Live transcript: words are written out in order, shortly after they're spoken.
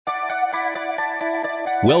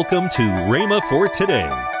Welcome to Rhema for Today.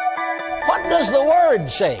 What does the Word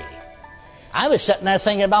say? I was sitting there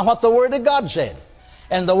thinking about what the Word of God said.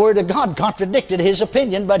 And the Word of God contradicted his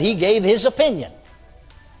opinion, but he gave his opinion.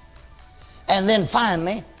 And then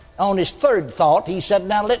finally, on his third thought, he said,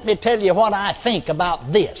 now let me tell you what I think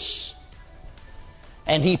about this.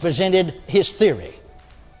 And he presented his theory.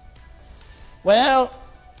 Well,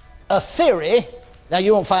 a theory, now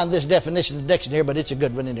you won't find this definition in the dictionary, but it's a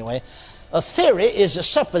good one anyway. A theory is a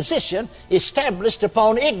supposition established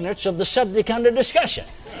upon ignorance of the subject under discussion.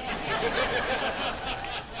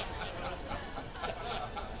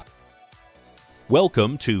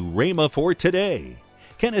 Welcome to Rhema for Today.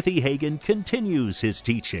 Kenneth E. Hagin continues his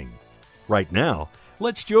teaching. Right now,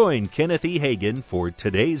 let's join Kenneth E. Hagin for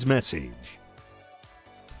today's message.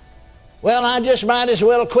 Well, I just might as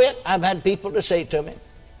well quit. I've had people to say to me,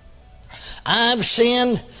 I've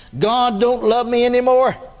sinned, God don't love me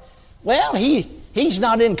anymore. Well, he's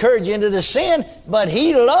not encouraging you to sin, but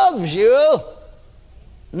he loves you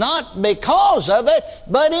not because of it,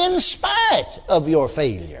 but in spite of your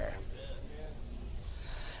failure.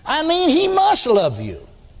 I mean, he must love you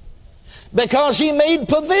because he made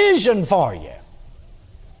provision for you.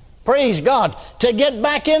 Praise God. To get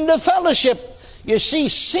back into fellowship. You see,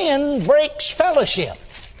 sin breaks fellowship.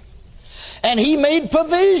 And he made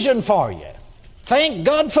provision for you. Thank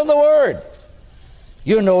God for the Word.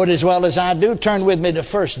 You know it as well as I do. Turn with me to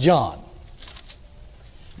 1 John.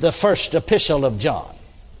 The first epistle of John.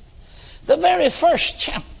 The very first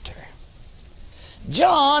chapter.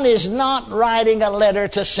 John is not writing a letter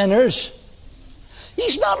to sinners.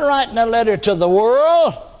 He's not writing a letter to the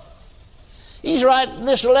world. He's writing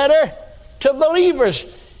this letter to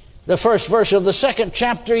believers. The first verse of the second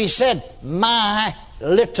chapter, he said, my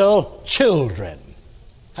little children.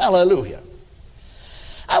 Hallelujah.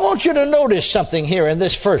 I want you to notice something here in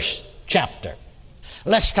this first chapter.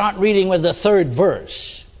 Let's start reading with the third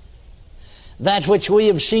verse. That which we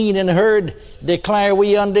have seen and heard declare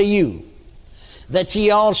we unto you, that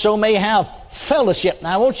ye also may have fellowship.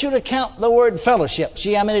 Now I want you to count the word fellowship.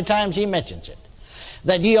 See how many times he mentions it.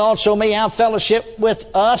 That ye also may have fellowship with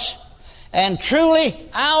us. And truly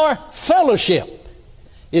our fellowship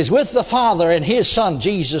is with the Father and his Son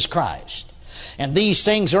Jesus Christ. And these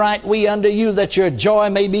things write we unto you, that your joy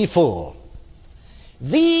may be full.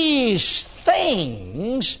 These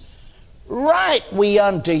things write we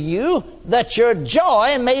unto you, that your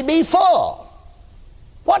joy may be full.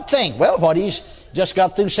 What thing? Well, what he's just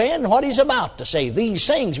got through saying, what he's about to say. These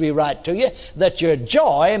things we write to you, that your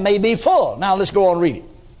joy may be full. Now let's go on reading.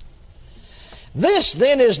 This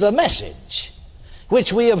then is the message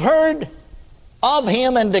which we have heard of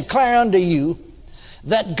him and declare unto you,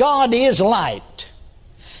 that God is light,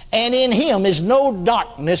 and in him is no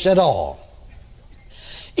darkness at all.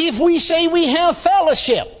 If we say we have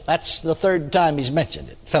fellowship, that's the third time he's mentioned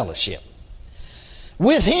it, fellowship,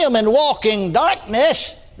 with him and walk in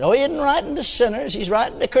darkness, though he isn't writing to sinners, he's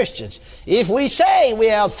writing to Christians. If we say we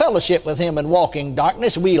have fellowship with him and walk in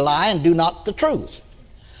darkness, we lie and do not the truth.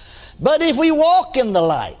 But if we walk in the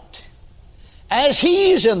light, as he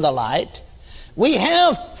is in the light, we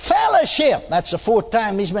have fellowship. That's the fourth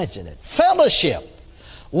time he's mentioned it. Fellowship,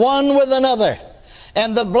 one with another.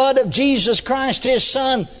 And the blood of Jesus Christ, his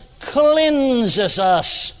Son, cleanses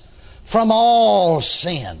us from all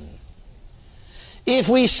sin. If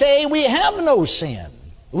we say we have no sin,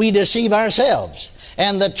 we deceive ourselves,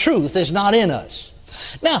 and the truth is not in us.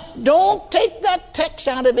 Now, don't take that text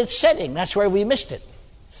out of its setting. That's where we missed it.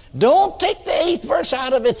 Don't take the 8th verse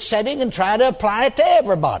out of its setting and try to apply it to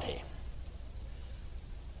everybody.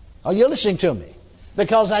 Are you listening to me?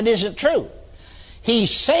 Because that isn't true.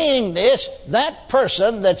 He's saying this, that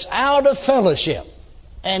person that's out of fellowship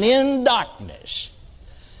and in darkness,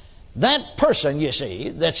 that person, you see,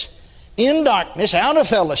 that's in darkness, out of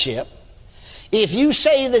fellowship, if you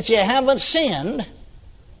say that you haven't sinned,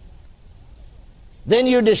 then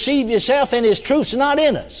you deceive yourself and his truth's not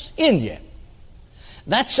in us, in you.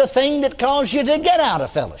 That's the thing that caused you to get out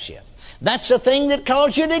of fellowship. That's the thing that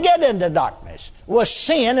caused you to get into darkness, was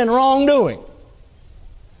sin and wrongdoing.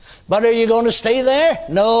 But are you going to stay there?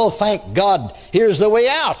 No, thank God. Here's the way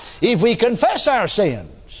out. If we confess our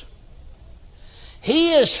sins,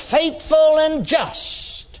 he is faithful and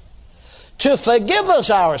just to forgive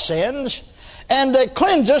us our sins and to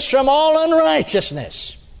cleanse us from all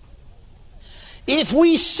unrighteousness. If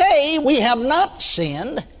we say we have not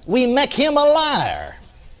sinned, we make him a liar,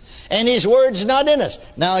 and his word's not in us.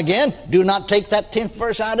 Now again, do not take that 10th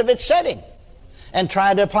verse out of its setting and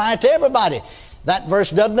try to apply it to everybody. That verse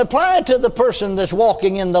doesn't apply to the person that's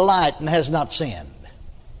walking in the light and has not sinned.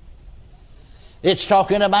 It's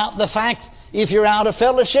talking about the fact if you're out of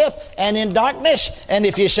fellowship and in darkness, and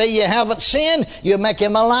if you say you haven't sinned, you make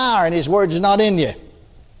him a liar and his word's not in you.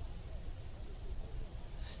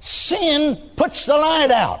 Sin puts the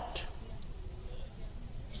light out.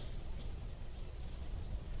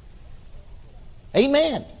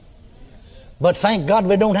 Amen. But thank God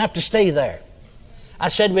we don't have to stay there. I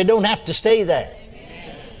said we don't have to stay there.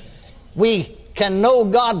 We can know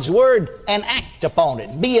God's word and act upon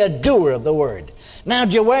it. Be a doer of the word. Now,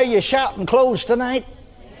 did you wear your shouting clothes tonight?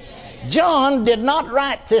 John did not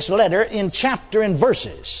write this letter in chapter and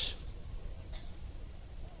verses.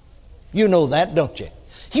 You know that, don't you?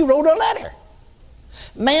 He wrote a letter.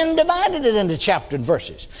 Man divided it into chapter and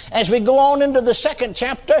verses. As we go on into the second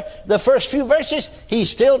chapter, the first few verses, he's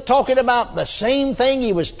still talking about the same thing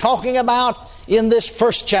he was talking about in this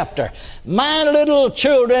first chapter. My little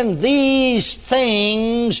children, these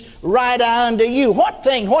things write I unto you. What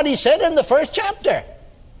thing? What he said in the first chapter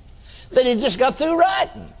that he just got through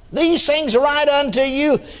writing. These things write unto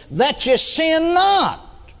you that you sin not.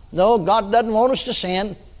 No, God doesn't want us to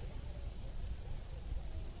sin.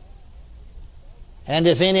 And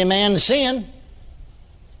if any man sin,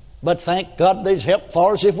 but thank God there's help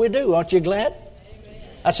for us if we do. Aren't you glad? Amen.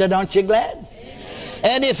 I said, aren't you glad? Amen.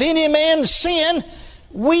 And if any man sin,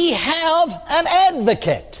 we have an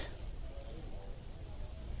advocate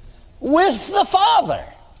with the Father,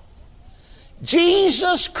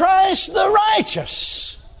 Jesus Christ the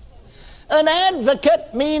righteous. An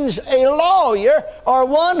advocate means a lawyer or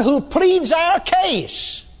one who pleads our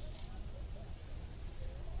case.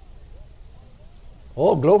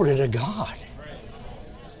 Oh, glory to God.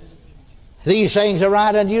 These things are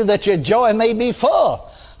right unto you that your joy may be full.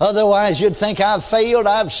 Otherwise you'd think I've failed,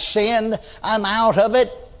 I've sinned, I'm out of it.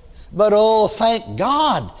 But oh, thank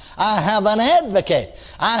God, I have an advocate.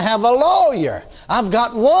 I have a lawyer. I've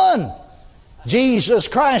got one. Jesus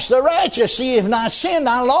Christ the righteous. See, if I sinned,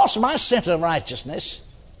 I lost my sense of righteousness.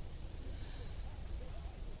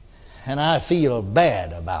 And I feel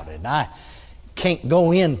bad about it. I can't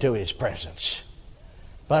go into His presence.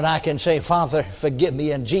 But I can say, Father, forgive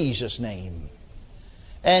me in Jesus' name.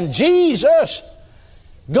 And Jesus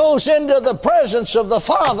goes into the presence of the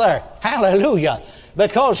Father. Hallelujah.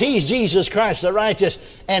 Because He's Jesus Christ the righteous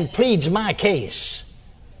and pleads my case.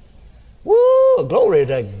 Woo! Glory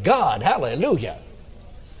to God. Hallelujah.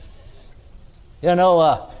 You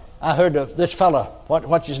know, I heard of this fellow,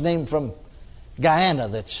 what's his name, from Guyana,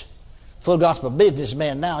 that's full gospel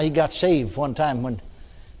businessman now. He got saved one time when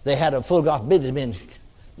they had a full gospel businessman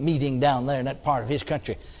meeting down there in that part of his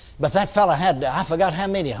country. But that fellow had, I forgot how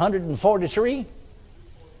many, 143?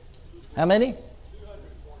 How many?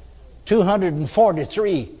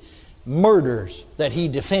 243 murders that he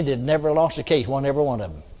defended, never lost a case, won every one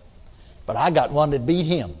of them. But I got one that beat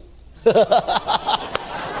him. Woo,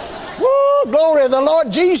 glory to the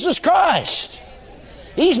Lord Jesus Christ.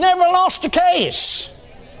 He's never lost a case.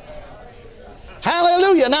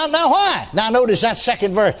 Hallelujah. Now why? Now notice that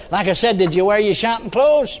second verse. Like I said, did you wear your shouting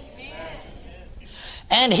clothes?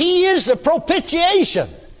 And He is the propitiation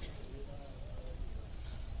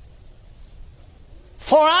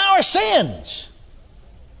for our sins.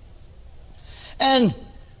 And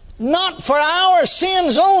not for our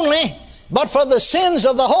sins only, but for the sins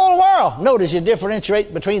of the whole world. Notice you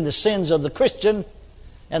differentiate between the sins of the Christian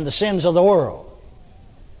and the sins of the world.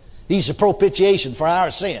 He's a propitiation for our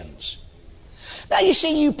sins. Now you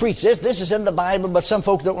see, you preach this. This is in the Bible, but some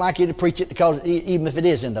folks don't like you to preach it because even if it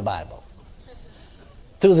is in the Bible.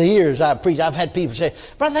 Through the years I've preached, I've had people say,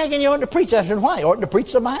 Brother Hagin, you ought to preach. I said, why? You ought to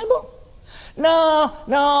preach the Bible? No,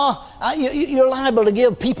 you're liable to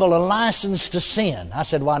give people a license to sin. I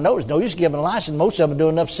said, well, no, there's no use giving a license. Most of them do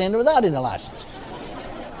enough sin without any license.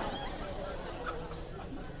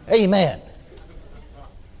 Amen.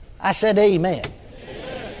 I said amen.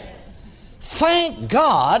 Thank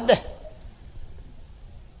God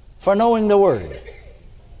for knowing the Word.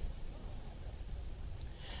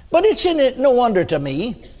 But it's no wonder to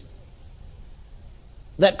me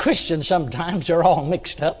that Christians sometimes are all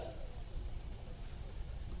mixed up.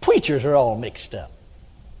 Preachers are all mixed up.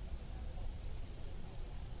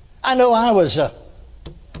 I know I was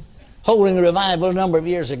holding a revival a number of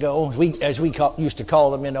years ago, as we used to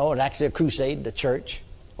call them, you know, it's actually a crusade, the church,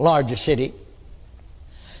 larger city.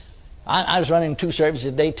 I was running 2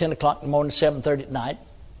 services a day, 10 o'clock in the morning, 7:30 at night.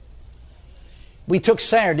 We took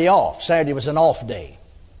Saturday off. Saturday was an off day.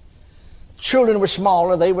 Children were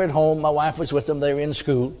smaller. They were at home. My wife was with them. They were in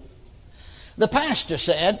school. The pastor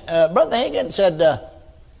said, Brother Hagin said,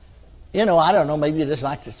 you know, I don't know, maybe you just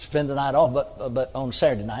like to spend the night off, but on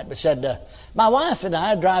Saturday night, but said, my wife and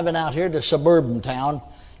I are driving out here to a suburban town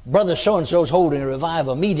Brother so-and-so's holding a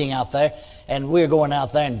revival meeting out there, and we're going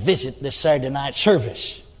out there and visit this Saturday night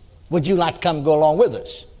service. Would you like to come and go along with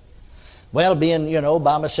us? Well, being,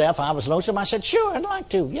 by myself, I was lonesome. I said, sure, I'd like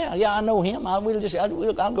to. Yeah, I know him. I'll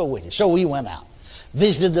go with you. So we went out,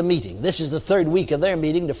 visited the meeting. This is the third week of their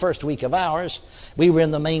meeting, the first week of ours. We were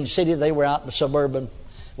in the main city. They were out in the suburban,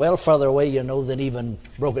 further away, than even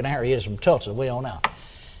Broken Arrow is from Tulsa, way on out.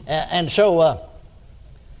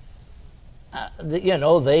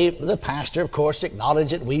 The pastor, of course,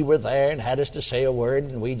 acknowledged that we were there and had us to say a word,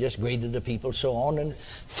 and we just greeted the people, so on. And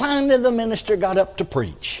finally, the minister got up to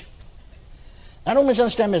preach. I don't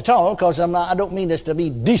misunderstand me at all, because I don't mean this to be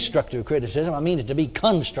destructive criticism. I mean it to be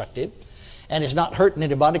constructive, and it's not hurting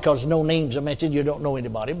anybody because no names are mentioned. You don't know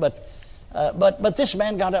anybody, but this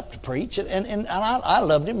man got up to preach, and I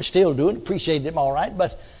loved him, still do it, appreciated him all right,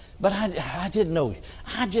 but I didn't know.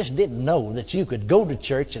 I just didn't know that you could go to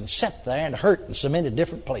church and sit there and hurt in so many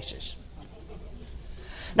different places.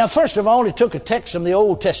 Now, first of all, he took a text from the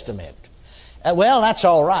Old Testament. That's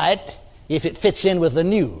all right if it fits in with the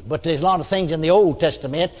New. But there's a lot of things in the Old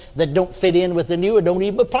Testament that don't fit in with the New and don't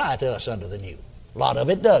even apply to us under the New. A lot of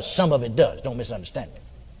it does. Some of it does. Don't misunderstand me.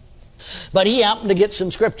 But he happened to get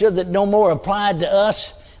some scripture that no more applied to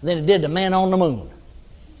us than it did to man on the moon.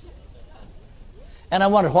 And I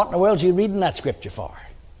wondered, what in the world is he reading that scripture for?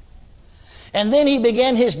 And then he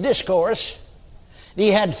began his discourse.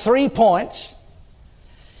 He had 3 points.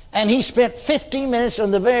 And he spent 15 minutes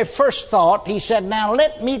on the very first thought. He said, now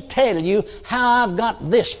let me tell you how I've got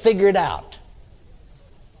this figured out.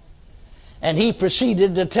 And he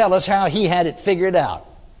proceeded to tell us how he had it figured out.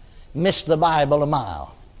 Missed the Bible a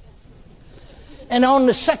mile. And on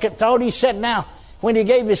the second thought, he said, now, when he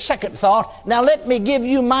gave his second thought, now let me give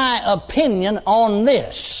you my opinion on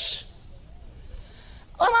this.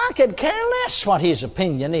 Well, I could care less what his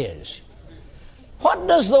opinion is. What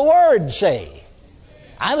does the Word say?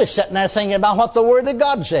 I was sitting there thinking about what the Word of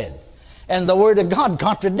God said. And the Word of God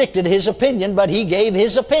contradicted his opinion, but he gave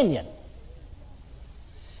his opinion.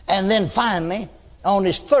 And then finally, on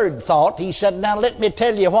his third thought, he said, now let me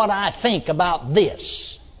tell you what I think about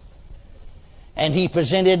this. And he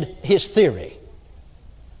presented his theory.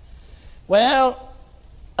 Well,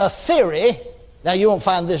 a theory, now you won't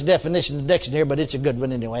find this definition in the dictionary, but it's a good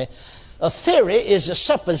one anyway. A theory is a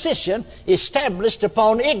supposition established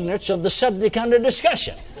upon ignorance of the subject under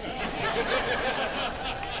discussion.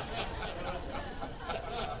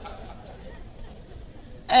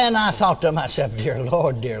 And I thought to myself, dear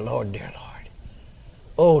Lord, dear Lord, dear Lord.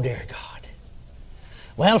 Oh, dear God.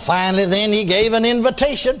 Well, finally then he gave an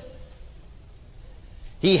invitation.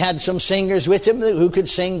 He had some singers with him who could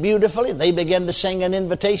sing beautifully. They began to sing an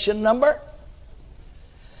invitation number.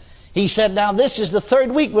 He said, now this is the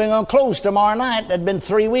third week. We're going to close tomorrow night. It had been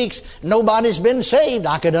 3 weeks. Nobody's been saved.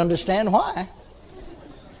 I could understand why.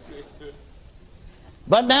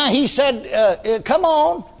 But now he said, come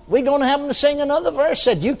on. We're going to have them to sing another verse.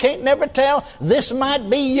 Said, you can't never tell. This might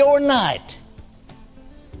be your night.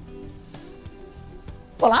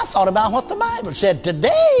 Well, I thought about what the Bible said.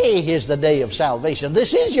 Today is the day of salvation.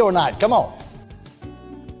 This is your night. Come on.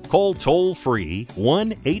 Call toll-free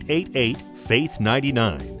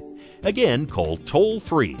 1-888-FAITH-99. Again, call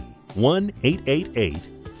toll-free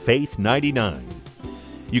 1-888-FAITH-99.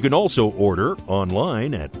 You can also order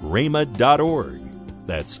online at rhema.org.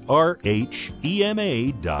 That's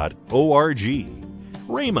RHEMA.org.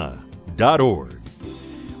 rhema.org.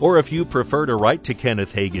 Or if you prefer to write to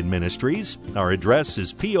Kenneth Hagin Ministries, our address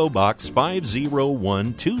is P.O. Box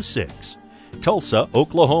 50126, Tulsa,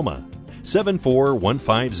 Oklahoma,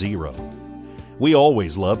 74150. We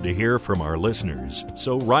always love to hear from our listeners,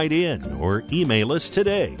 so write in or email us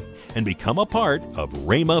today and become a part of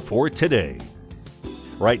Rhema for Today.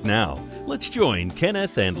 Right now, let's join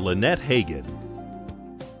Kenneth and Lynette Hagin.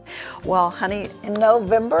 Well, honey, in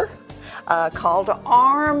November, Call to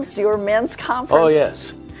Arms, your men's conference. Oh,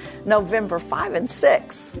 yes. November 5 and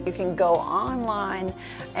 6. You can go online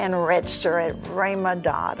and register at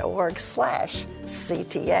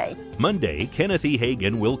rhema.org/CTA. Monday, Kenneth E.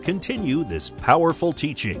 Hagin will continue this powerful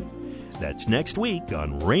teaching. That's next week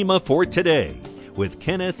on Rhema for Today with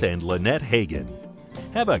Kenneth and Lynette Hagin.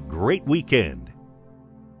 Have a great weekend.